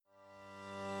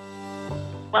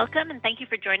Welcome and thank you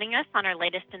for joining us on our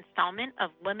latest installment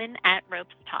of Women at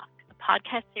Ropes Talk, a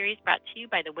podcast series brought to you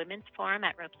by the Women's Forum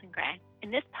at Ropes and Gray.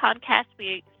 In this podcast,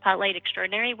 we spotlight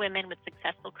extraordinary women with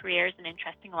successful careers and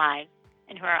interesting lives,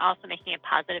 and who are also making a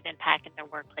positive impact in their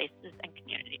workplaces and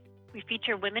communities. We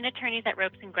feature women attorneys at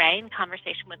Ropes and Gray in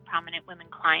conversation with prominent women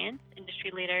clients,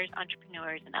 industry leaders,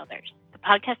 entrepreneurs, and others. The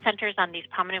podcast centers on these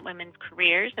prominent women's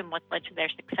careers and what's led to their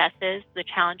successes, the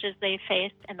challenges they've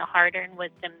faced, and the hard-earned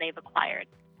wisdom they've acquired.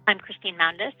 I'm Christine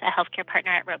Moundis, a healthcare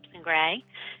partner at Ropes and Gray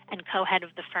and co-head of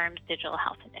the firm's digital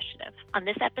health initiative. On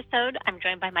this episode, I'm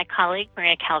joined by my colleague,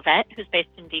 Maria Calvet, who's based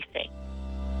in D.C.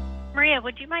 Maria,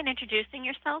 would you mind introducing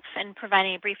yourself and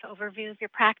providing a brief overview of your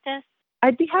practice?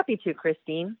 I'd be happy to,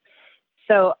 Christine.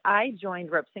 So I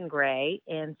joined Ropes and Gray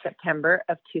in September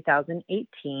of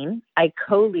 2018. I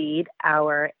co-lead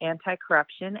our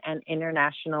anti-corruption and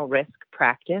international risk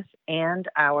practice and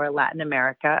our Latin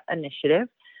America initiative.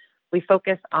 We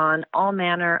focus on all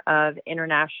manner of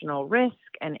international risk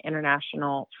and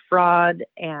international fraud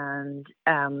and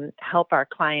help our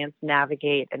clients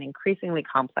navigate an increasingly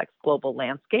complex global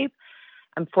landscape.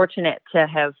 I'm fortunate to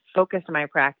have focused my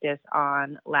practice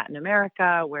on Latin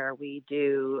America, where we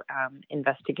do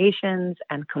investigations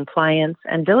and compliance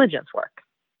and diligence work.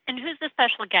 And who's the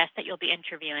special guest that you'll be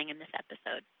interviewing in this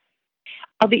episode?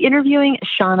 I'll be interviewing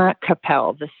Shauna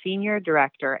Capel, the Senior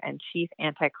Director and Chief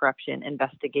Anti-Corruption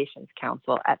Investigations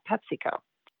Counsel at PepsiCo.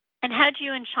 And how did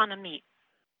you and Shauna meet?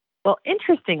 Well,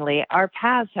 interestingly, our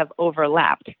paths have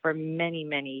overlapped for many,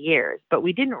 many years, but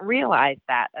we didn't realize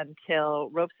that until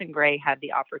Ropes and Gray had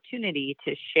the opportunity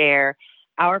to share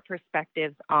our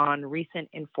perspectives on recent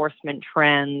enforcement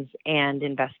trends and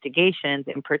investigations,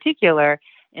 in particular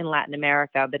in Latin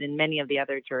America, but in many of the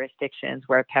other jurisdictions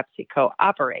where PepsiCo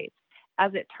operates.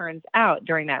 As it turns out,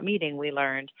 during that meeting, we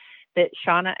learned that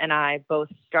Shauna and I both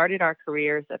started our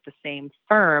careers at the same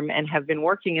firm and have been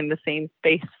working in the same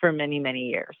space for many, many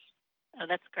years. Oh,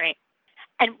 that's great.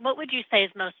 And what would you say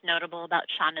is most notable about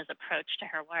Shauna's approach to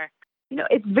her work?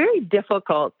 It's very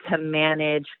difficult to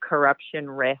manage corruption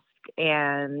risk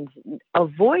and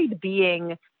avoid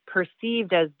being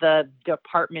perceived as the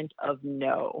Department of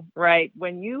No, right?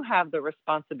 When you have the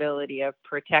responsibility of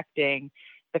protecting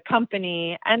the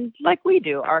company, and like we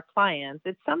do, our clients,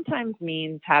 it sometimes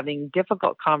means having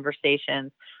difficult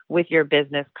conversations with your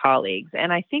business colleagues.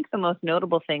 And I think the most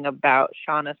notable thing about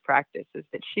Shauna's practice is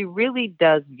that she really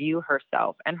does view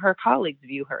herself, and her colleagues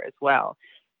view her as well,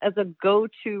 as a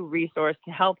go-to resource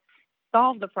to help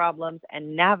solve the problems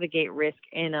and navigate risk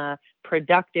in a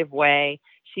productive way.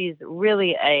 She's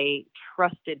really a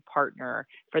trusted partner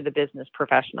for the business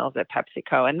professionals at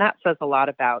PepsiCo. And that says a lot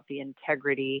about the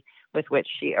integrity with which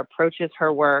she approaches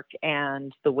her work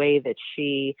and the way that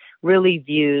she really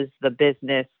views the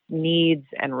business needs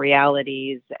and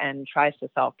realities and tries to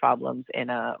solve problems in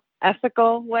a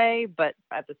ethical way, but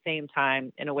at the same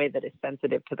time in a way that is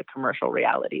sensitive to the commercial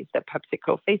realities that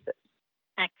PepsiCo faces.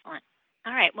 Excellent.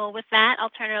 All right. Well, with that,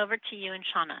 I'll turn it over to you and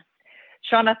Shauna.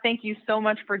 Shauna, thank you so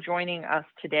much for joining us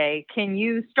today. Can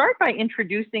you start by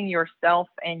introducing yourself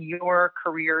and your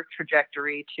career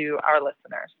trajectory to our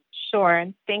listeners? Sure.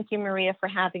 And thank you, Maria, for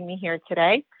having me here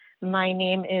today. My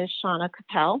name is Shauna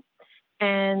Capel.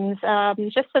 And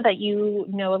just so that you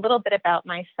know a little bit about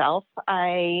myself,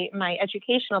 my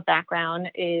educational background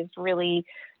is really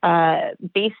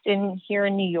based here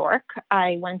in New York.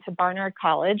 I went to Barnard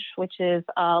College, which is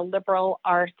a liberal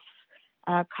arts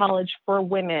college for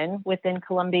women within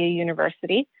Columbia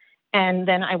University. And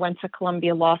then I went to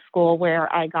Columbia Law School,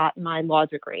 where I got my law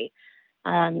degree.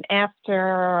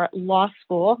 After law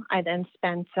school, I then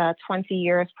spent 20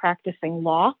 years practicing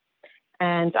law,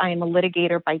 and I am a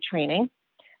litigator by training.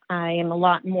 I am a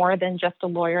lot more than just a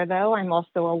lawyer, though. I'm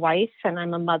also a wife, and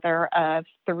I'm a mother of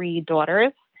 3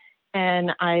 daughters,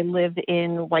 and I live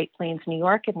in White Plains, New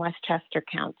York, in Westchester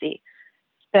County.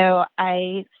 So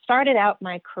I started out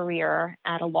my career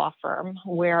at a law firm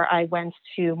where I went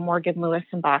to Morgan, Lewis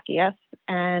 & Bockius,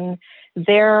 and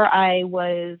there I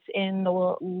was in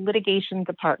the litigation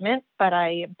department, but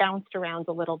I bounced around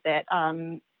a little bit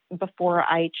before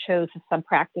I chose a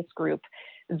sub-practice group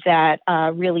that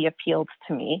really appealed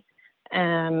to me.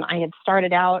 I had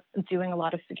started out doing a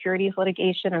lot of securities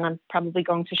litigation, and I'm probably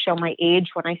going to show my age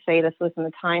when I say this was in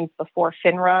the times before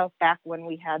FINRA, back when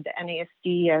we had the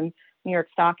NASD and New York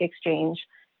Stock Exchange.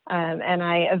 And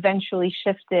I eventually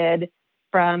shifted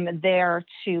from there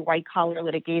to white collar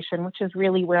litigation, which is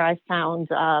really where I found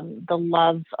the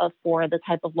love for the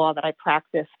type of law that I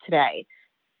practice today.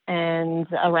 And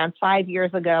around 5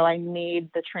 years ago, I made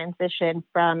the transition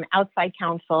from outside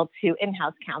counsel to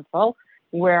in-house counsel,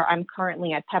 where I'm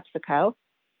currently at PepsiCo.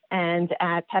 And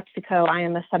at PepsiCo, I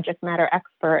am a subject matter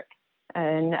expert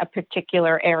in a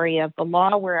particular area of the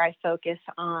law where I focus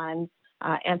on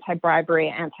anti-bribery,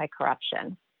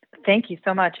 anti-corruption. Thank you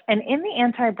so much. And in the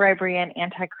anti-bribery and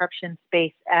anti-corruption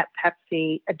space at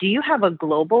Pepsi, do you have a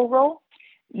global role?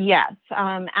 Yes.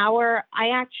 I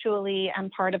actually am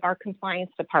part of our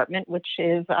compliance department, which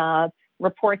is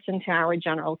reports into our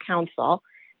general counsel.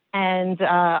 And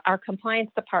our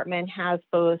compliance department has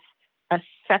both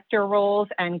sector roles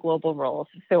and global roles.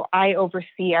 So I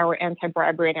oversee our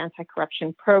anti-bribery and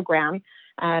anti-corruption program,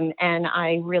 and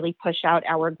I really push out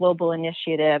our global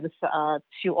initiatives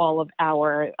to all of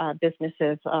our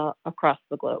businesses across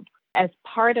the globe. As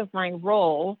part of my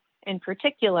role in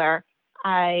particular,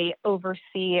 I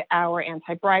oversee our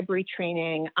anti-bribery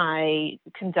training. I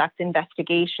conduct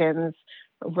investigations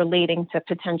relating to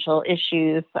potential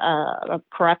issues of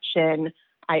corruption.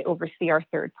 I oversee our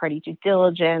third-party due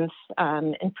diligence.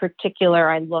 In particular,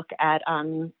 I look at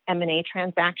M&A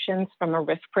transactions from a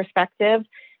risk perspective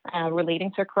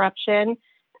relating to corruption.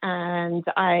 And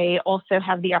I also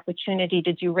have the opportunity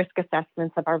to do risk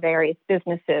assessments of our various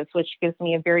businesses, which gives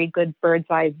me a very good bird's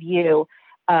eye view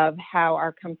of how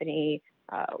our company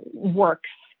works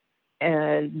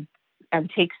and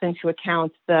takes into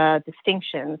account the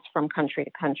distinctions from country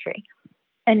to country.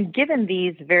 And given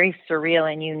these very surreal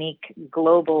and unique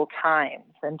global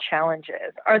times and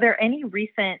challenges, are there any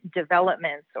recent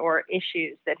developments or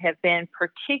issues that have been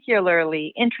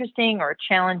particularly interesting or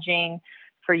challenging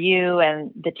for you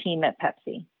and the team at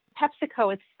Pepsi?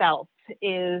 PepsiCo itself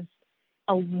is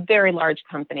a very large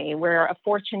company. We're a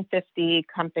Fortune 50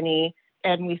 company,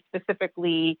 and we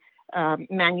specifically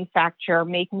manufacture,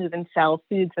 make, move, and sell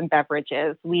foods and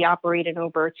beverages. We operate in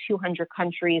over 200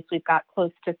 countries. We've got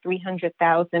close to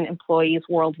 300,000 employees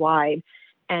worldwide,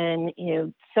 and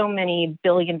so many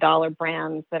billion-dollar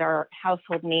brands that are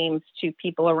household names to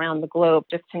people around the globe.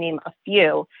 Just to name a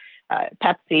few: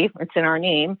 Pepsi, it's in our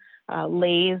name;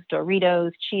 Lay's,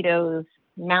 Doritos, Cheetos,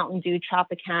 Mountain Dew,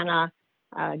 Tropicana,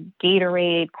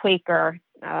 Gatorade, Quaker.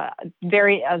 A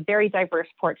very diverse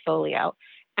portfolio.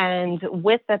 And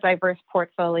with that diverse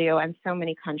portfolio and so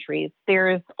many countries,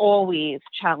 there's always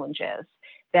challenges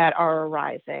that are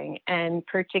arising. And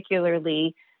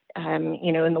particularly,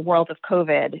 in the world of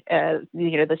COVID,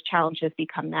 those challenges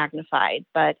become magnified.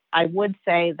 But I would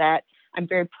say that I'm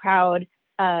very proud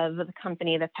of the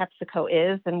company that PepsiCo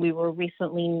is, and we were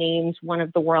recently named one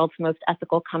of the world's most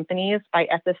ethical companies by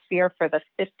Ethisphere for the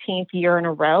 15th year in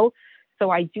a row. So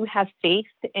I do have faith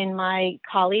in my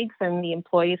colleagues and the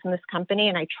employees in this company,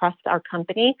 and I trust our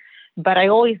company. But I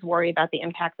always worry about the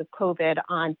impact of COVID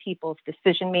on people's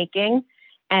decision-making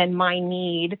and my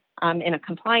need in a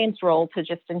compliance role to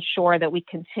just ensure that we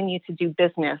continue to do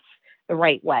business the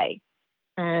right way.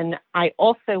 And I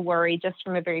also worry, just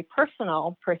from a very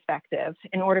personal perspective,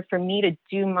 in order for me to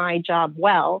do my job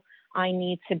well, I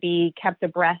need to be kept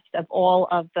abreast of all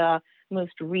of the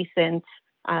most recent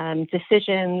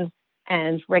decisions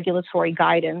and regulatory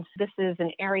guidance. This is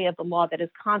an area of the law that is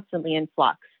constantly in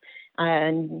flux.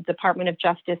 And Department of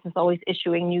Justice is always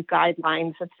issuing new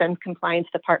guidelines that send compliance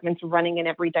departments running in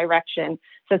every direction.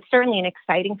 So it's certainly an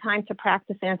exciting time to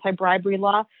practice anti-bribery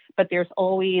law, but there's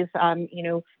always,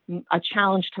 a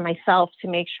challenge to myself to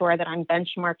make sure that I'm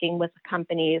benchmarking with the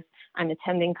companies, I'm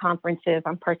attending conferences,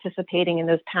 I'm participating in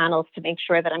those panels to make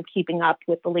sure that I'm keeping up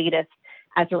with the latest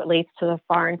as it relates to the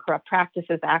Foreign Corrupt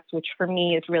Practices Act, which for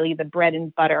me is really the bread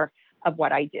and butter of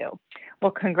what I do.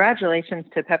 Well, congratulations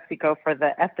to PepsiCo for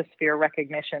the Ethisphere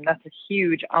recognition. That's a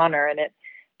huge honor, and it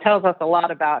tells us a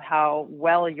lot about how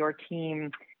well your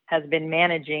team has been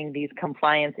managing these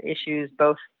compliance issues,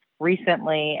 both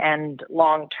recently and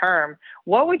long term.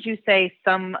 What would you say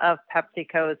some of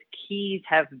PepsiCo's keys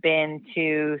have been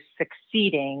to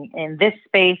succeeding in this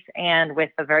space and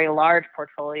with the very large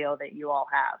portfolio that you all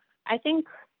have? I think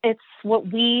it's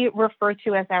what we refer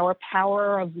to as our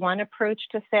power of one approach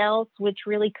to sales, which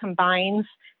really combines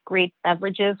great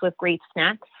beverages with great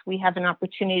snacks. We have an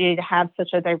opportunity to have such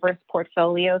a diverse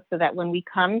portfolio so that when we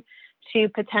come to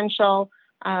potential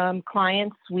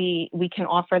clients, we can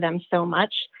offer them so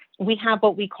much. We have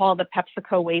what we call the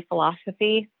PepsiCo Way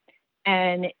philosophy,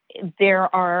 and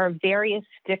there are various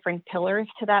different pillars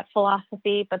to that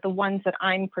philosophy, but the ones that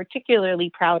I'm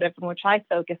particularly proud of and which I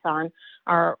focus on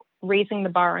are raising the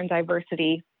bar on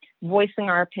diversity, voicing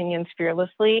our opinions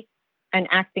fearlessly, and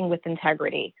acting with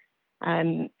integrity.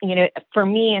 For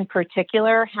me in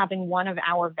particular, having one of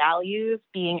our values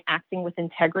being acting with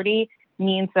integrity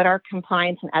means that our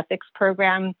compliance and ethics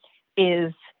program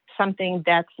is something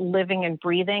that's living and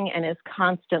breathing and is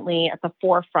constantly at the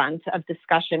forefront of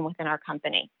discussion within our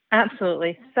company.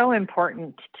 Absolutely. So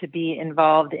important to be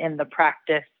involved in the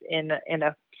practice in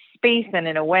a space and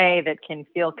in a way that can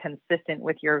feel consistent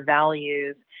with your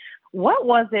values. What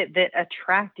was it that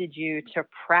attracted you to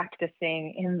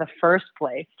practicing in the first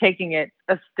place, taking it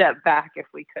a step back if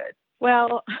we could?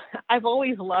 Well, I've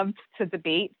always loved to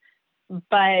debate,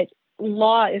 but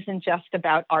law isn't just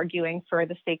about arguing for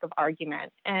the sake of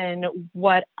argument. And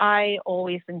what I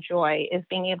always enjoy is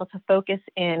being able to focus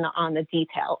in on the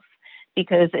details,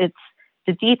 because it's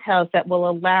the details that will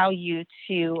allow you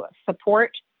to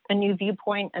support a new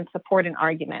viewpoint and support an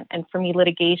argument. And for me,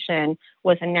 litigation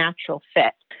was a natural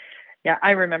fit. Yeah,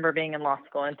 I remember being in law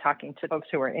school and talking to folks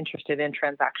who were interested in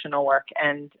transactional work.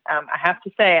 And I have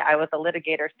to say, I was a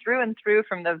litigator through and through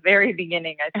from the very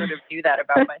beginning. I sort of knew that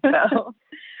about myself.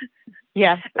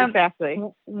 Yes, exactly.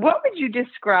 What would you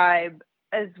describe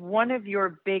as one of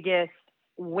your biggest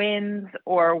wins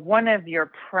or one of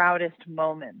your proudest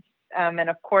moments?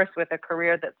 And of course, with a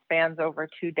career that spans over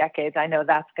 2 decades, I know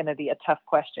that's going to be a tough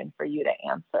question for you to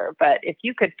answer. But if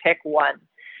you could pick one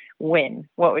win,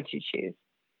 what would you choose?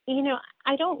 You know,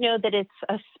 I don't know that it's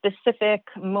a specific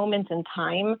moment in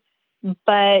time,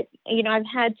 but, I've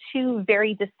had 2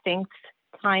 very distinct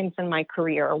times in my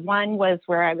career. One was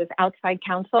where I was outside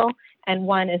counsel, and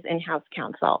one is in-house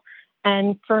counsel.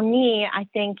 And for me, I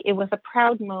think it was a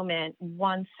proud moment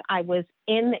once I was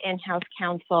in the in-house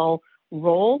counsel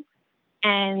role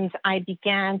and I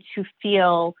began to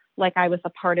feel like I was a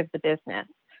part of the business.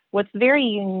 What's very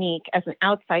unique as an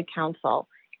outside counsel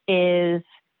is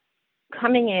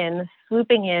coming in,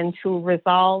 swooping in to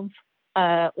resolve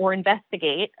or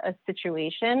investigate a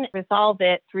situation, resolve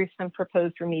it through some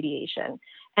proposed remediation.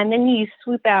 And then you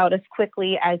swoop out as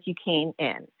quickly as you came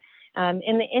in.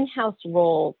 In the in-house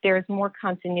role, there's more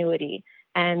continuity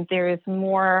and there's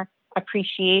more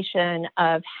appreciation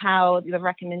of how the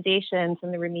recommendations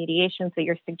and the remediations that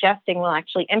you're suggesting will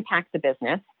actually impact the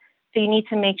business. So you need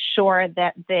to make sure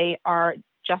that they are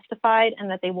justified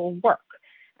and that they will work.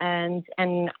 And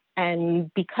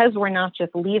because we're not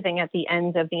just leaving at the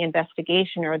end of the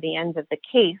investigation or the end of the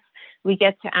case, we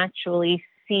get to actually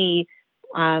see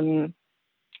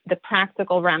the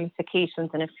practical ramifications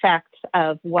and effects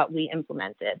of what we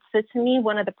implemented. So to me,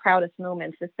 one of the proudest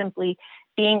moments is simply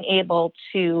being able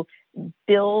to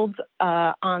build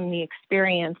on the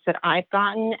experience that I've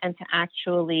gotten and to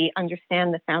actually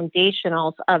understand the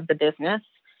foundationals of the business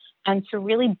and to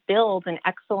really build an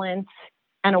excellent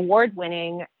and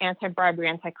award-winning anti-bribery,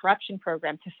 anti-corruption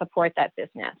program to support that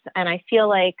business. And I feel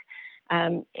like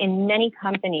in many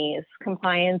companies,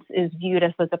 compliance is viewed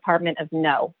as the department of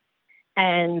no.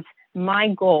 And my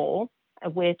goal,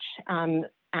 which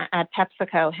at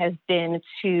PepsiCo has been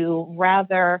to,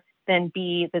 rather than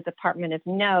be the department of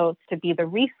no, to be the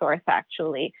resource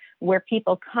actually, where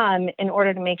people come in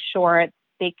order to make sure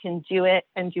they can do it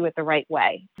and do it the right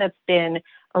way. That's been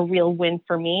a real win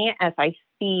for me as I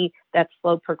see that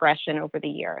slow progression over the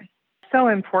years. So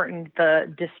important,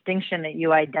 the distinction that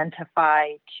you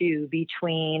identify too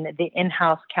between the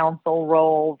in-house counsel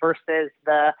role versus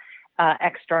the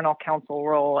external counsel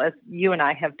role. As you and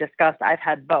I have discussed, I've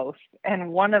had both.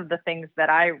 And one of the things that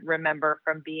I remember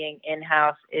from being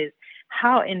in-house is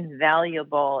how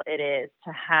invaluable it is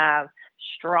to have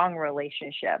strong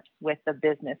relationships with the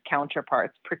business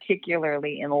counterparts,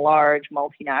 particularly in large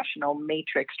multinational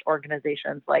matrixed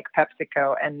organizations like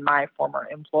PepsiCo and my former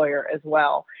employer as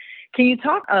well. Can you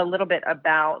talk a little bit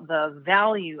about the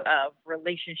value of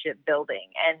relationship building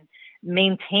and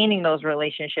maintaining those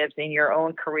relationships in your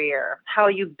own career, how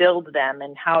you build them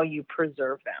and how you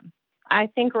preserve them? I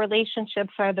think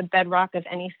relationships are the bedrock of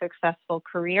any successful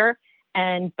career,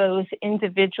 and both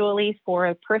individually for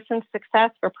a person's success,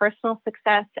 for personal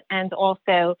success, and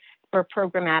also for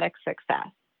programmatic success.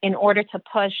 In order to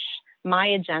push my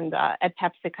agenda at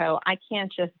PepsiCo, I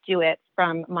can't just do it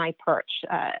from my perch.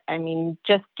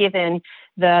 Just given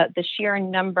the sheer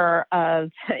number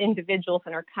of individuals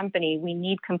in our company, we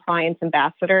need compliance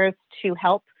ambassadors to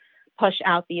help push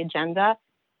out the agenda.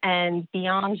 And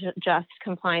beyond just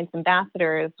compliance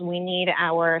ambassadors, we need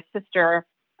our sister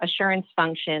assurance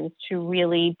functions to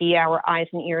really be our eyes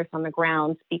and ears on the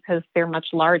ground because they're much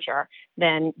larger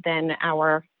than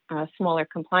our smaller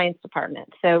compliance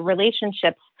department. So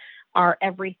relationships are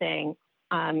everything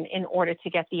in order to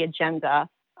get the agenda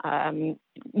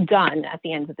done at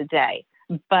the end of the day.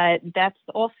 But that's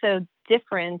also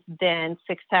different than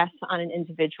success on an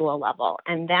individual level.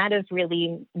 And that is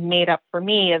really made up for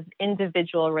me of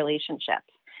individual relationships.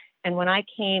 And when I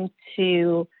came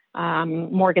to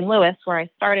Morgan Lewis, where I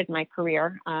started my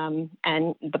career, and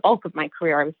the bulk of my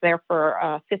career. I was there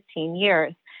for 15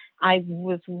 years. I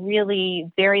was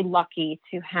really very lucky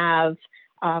to have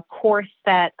a core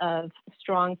set of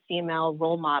strong female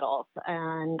role models.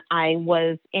 And I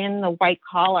was in the white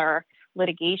collar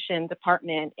litigation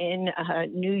department in a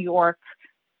New York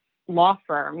law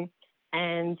firm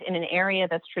and in an area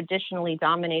that's traditionally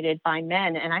dominated by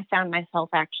men. And I found myself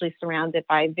actually surrounded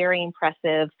by very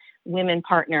impressive women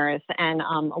partners and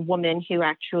a woman who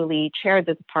actually chaired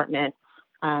the department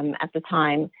at the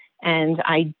time. And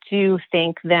I do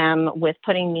thank them with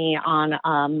putting me on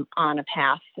a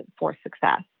path for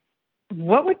success.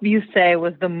 What would you say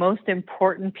was the most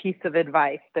important piece of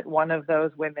advice that one of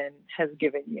those women has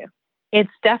given you? It's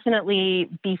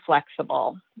definitely be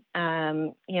flexible.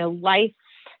 Life,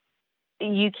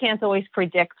 you can't always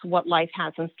predict what life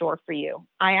has in store for you.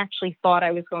 I actually thought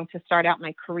I was going to start out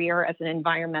my career as an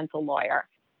environmental lawyer.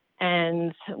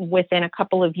 And within a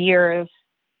couple of years,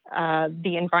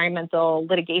 the environmental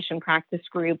litigation practice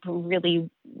group really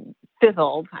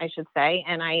fizzled, I should say,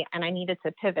 and I needed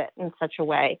to pivot in such a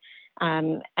way.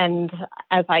 And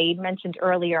as I mentioned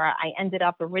earlier, I ended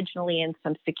up originally in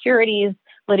some securities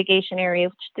litigation area,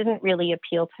 which didn't really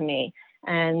appeal to me.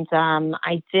 And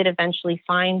I did eventually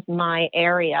find my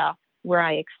area where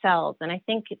I excelled. And I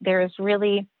think there's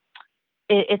really,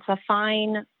 it's a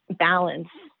fine balance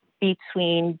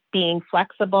between being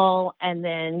flexible and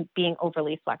then being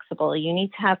overly flexible. You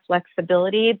need to have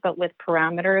flexibility, but with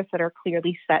parameters that are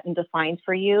clearly set and defined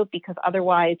for you, because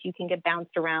otherwise you can get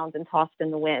bounced around and tossed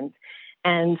in the wind.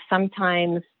 And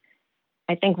sometimes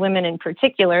I think women in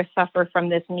particular suffer from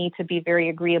this need to be very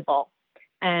agreeable.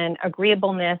 And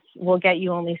agreeableness will get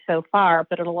you only so far,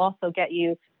 but it'll also get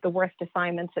you the worst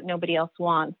assignments that nobody else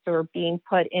wants, or being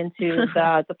put into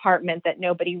the department that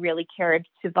nobody really cared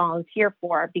to volunteer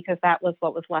for because that was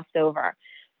what was left over.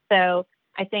 So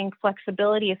I think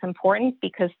flexibility is important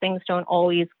because things don't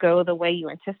always go the way you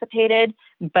anticipated,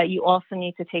 but you also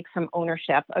need to take some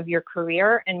ownership of your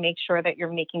career and make sure that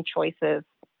you're making choices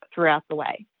throughout the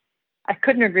way. I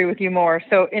couldn't agree with you more.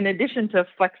 So in addition to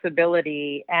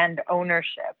flexibility and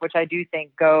ownership, which I do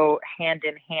think go hand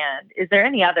in hand, is there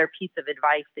any other piece of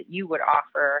advice that you would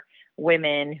offer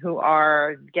women who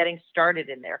are getting started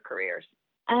in their careers?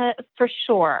 For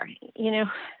sure.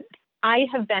 I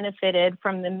have benefited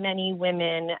from the many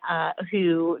women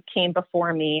who came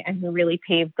before me and who really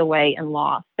paved the way in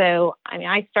law. So,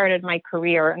 I started my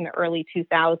career in the early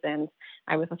 2000s.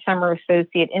 I was a summer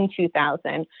associate in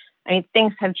 2000.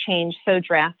 Things have changed so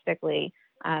drastically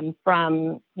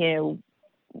from,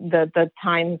 the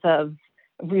times of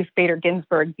Ruth Bader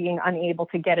Ginsburg being unable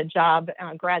to get a job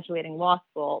graduating law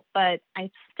school. But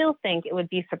I still think it would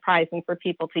be surprising for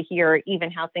people to hear even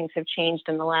how things have changed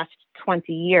in the last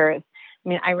 20 years.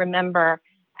 I remember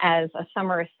as a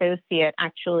summer associate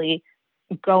actually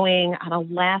going on a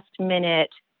last minute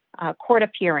court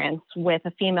appearance with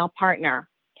a female partner.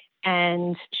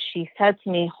 And she said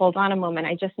to me, "Hold on a moment,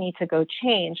 I just need to go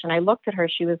change." And I looked at her,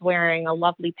 she was wearing a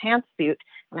lovely pantsuit.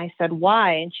 And I said,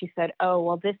 "Why?" And she said, "Oh,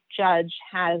 well, this judge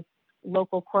has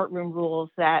local courtroom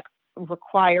rules that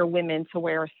require women to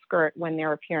wear a skirt when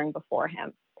they're appearing before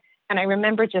him." And I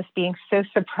remember just being so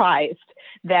surprised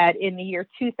that in the year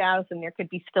 2000, there could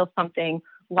be still something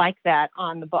like that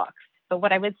on the books. But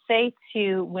what I would say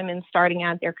to women starting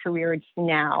out their careers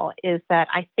now is that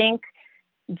I think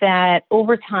that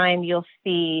over time you'll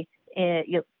see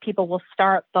people will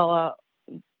start the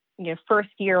first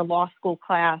year law school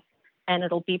class and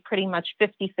it'll be pretty much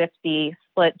 50-50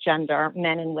 split gender,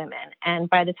 men and women. And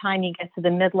by the time you get to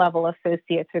the mid-level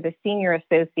associates or the senior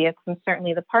associates, and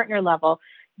certainly the partner level,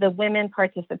 the women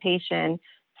participation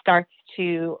starts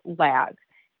to lag.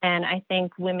 And I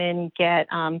think women get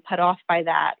put off by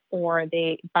that, or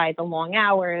by the long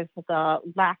hours, the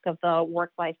lack of the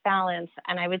work-life balance.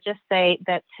 And I would just say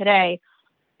that today,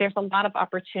 there's a lot of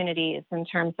opportunities in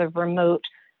terms of remote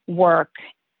work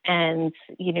and,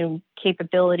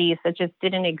 capabilities that just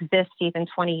didn't exist even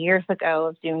 20 years ago,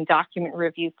 of doing document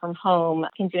review from home. I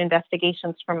can do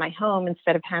investigations from my home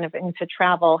instead of having to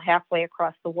travel halfway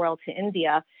across the world to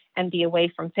India and be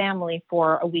away from family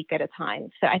for a week at a time.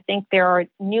 So I think there are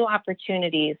new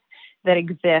opportunities that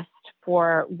exist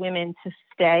for women to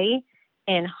stay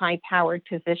in high-powered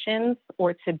positions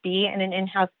or to be in an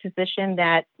in-house position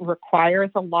that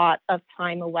requires a lot of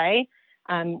time away,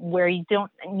 where you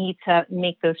don't need to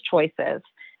make those choices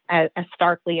as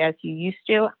starkly as you used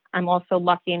to. I'm also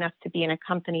lucky enough to be in a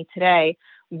company today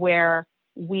where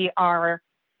we are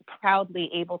proudly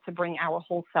able to bring our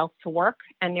whole self to work,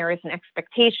 and there is an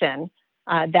expectation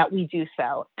that we do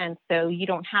so. And so you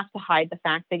don't have to hide the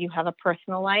fact that you have a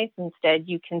personal life. Instead,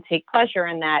 you can take pleasure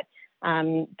in that,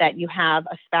 that you have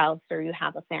a spouse or you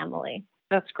have a family.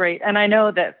 That's great. And I know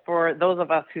that for those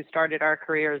of us who started our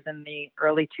careers in the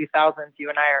early 2000s, you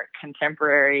and I are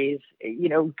contemporaries,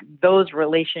 those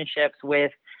relationships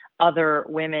with other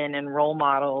women and role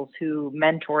models who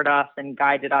mentored us and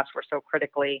guided us were so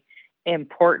critically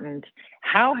important.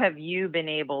 How have you been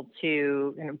able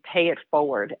to pay it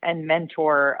forward and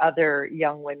mentor other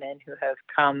young women who have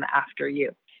come after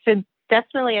you? So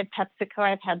definitely at PepsiCo,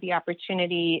 I've had the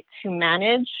opportunity to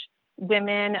manage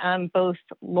women, both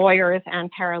lawyers and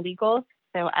paralegals.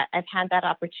 So I've had that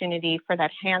opportunity for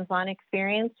that hands-on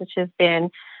experience, which has been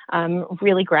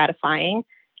really gratifying.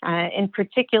 In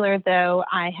particular, though,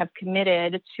 I have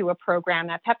committed to a program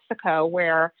at PepsiCo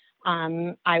where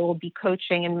I will be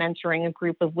coaching and mentoring a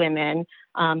group of women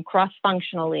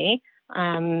cross-functionally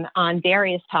on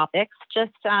various topics,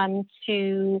 just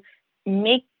to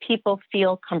make people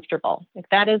feel comfortable.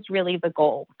 That is really the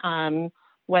goal,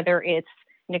 whether it's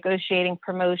negotiating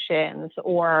promotions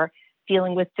or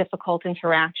dealing with difficult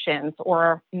interactions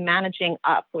or managing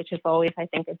up, which is always, I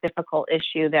think, a difficult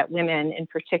issue that women in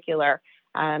particular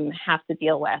have to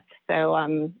deal with. So,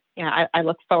 I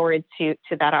look forward to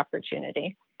that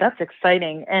opportunity. That's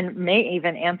exciting and may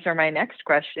even answer my next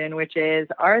question, which is,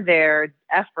 are there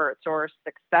efforts or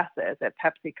successes at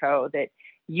PepsiCo that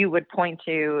you would point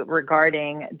to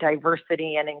regarding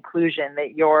diversity and inclusion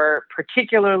that you're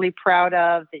particularly proud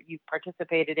of, that you've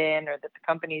participated in, or that the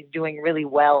company is doing really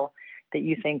well that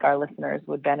you think our listeners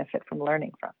would benefit from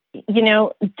learning from?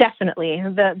 Definitely.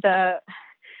 The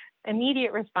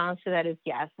immediate response to that is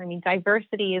yes. I mean,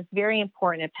 diversity is very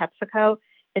important at PepsiCo.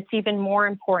 It's even more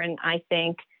important, I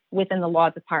think, within the law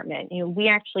department. We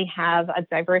actually have a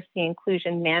diversity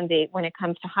inclusion mandate when it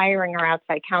comes to hiring our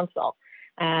outside counsel.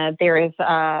 There is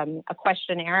a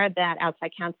questionnaire that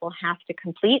outside counsel have to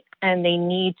complete, and they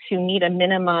need to meet a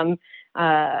minimum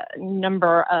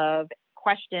number of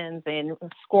questions and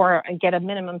score and get a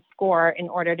minimum score in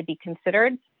order to be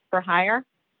considered for hire.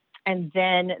 And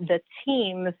then the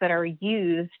teams that are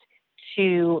used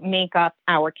to make up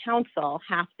our council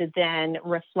have to then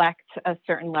reflect a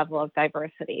certain level of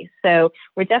diversity. So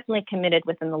we're definitely committed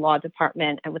within the law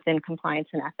department and within compliance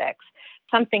and ethics.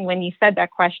 Something when you said that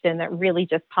question that really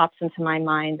just pops into my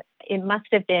mind, it must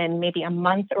have been maybe a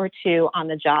month or two on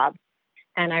the job.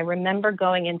 And I remember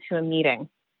going into a meeting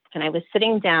and I was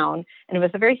sitting down, and it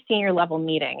was a very senior level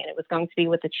meeting, and it was going to be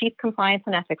with the chief compliance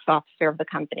and ethics officer of the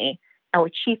company, our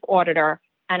chief auditor,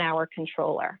 and our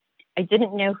controller. I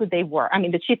didn't know who they were. I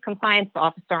mean, the chief compliance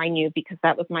officer I knew because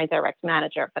that was my direct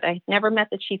manager, but I never met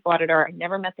the chief auditor. I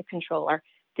never met the controller,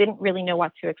 didn't really know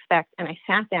what to expect. And I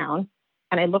sat down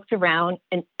and I looked around,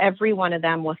 and every one of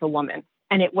them was a woman.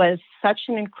 And it was such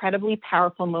an incredibly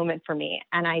powerful moment for me.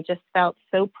 And I just felt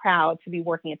so proud to be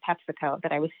working at PepsiCo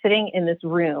that I was sitting in this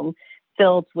room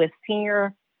filled with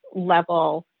senior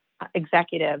level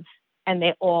executives, and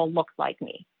they all looked like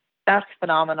me. That's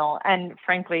phenomenal. And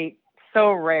frankly,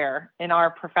 so rare in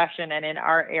our profession and in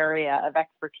our area of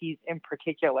expertise in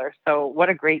particular. So what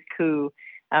a great coup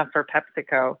for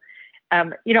PepsiCo.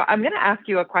 I'm going to ask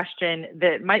you a question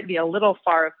that might be a little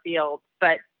far afield,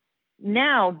 but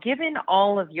now, given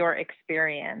all of your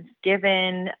experience,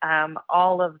 given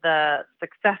all of the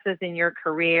successes in your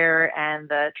career and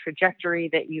the trajectory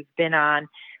that you've been on,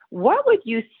 what would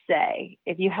you say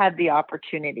if you had the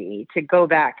opportunity to go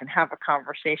back and have a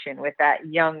conversation with that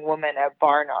young woman at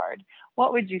Barnard?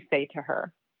 What would you say to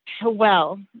her?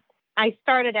 Well, I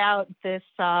started out this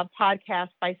podcast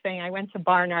by saying I went to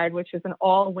Barnard, which is an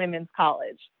all-women's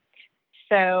college.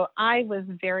 So I was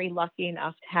very lucky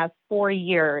enough to have 4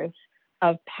 years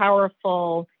of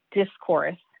powerful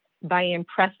discourse by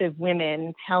impressive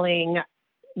women telling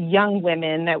young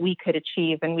women that we could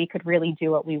achieve and we could really do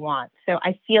what we want. So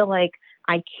I feel like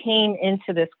I came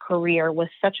into this career with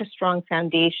such a strong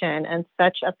foundation and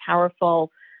such a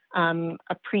powerful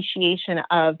appreciation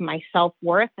of my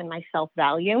self-worth and my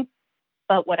self-value.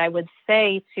 But what I would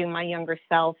say to my younger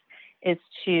self is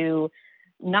to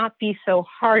not be so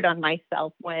hard on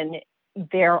myself when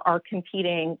there are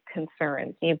competing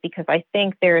concerns, because I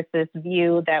think there's this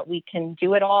view that we can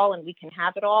do it all and we can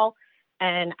have it all.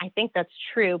 And I think that's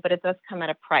true, but it does come at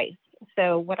a price.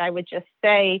 So what I would just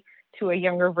say to a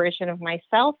younger version of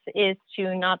myself is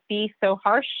to not be so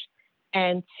harsh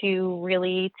and to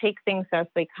really take things as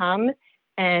they come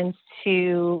and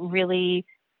to really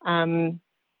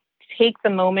take the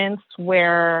moments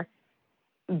where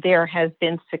there has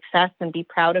been success and be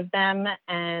proud of them,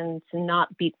 and to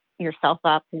not beat yourself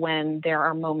up when there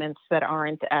are moments that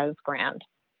aren't as grand.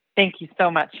 Thank you so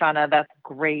much, Shauna. That's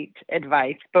great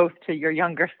advice, both to your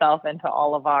younger self and to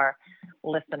all of our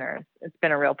listeners. It's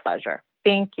been a real pleasure.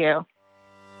 Thank you.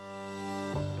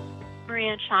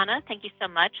 Maria and Shauna, thank you so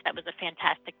much. That was a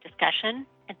fantastic discussion.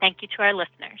 And thank you to our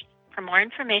listeners. For more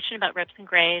information about Ropes and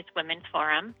Gray's Women's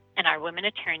Forum and our women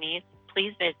attorneys,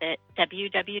 please visit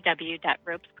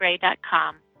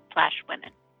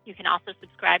www.ropesgray.com/women. You can also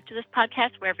subscribe to this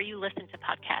podcast wherever you listen to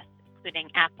podcasts,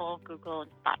 including Apple, Google,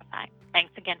 and Spotify.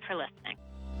 Thanks again for listening.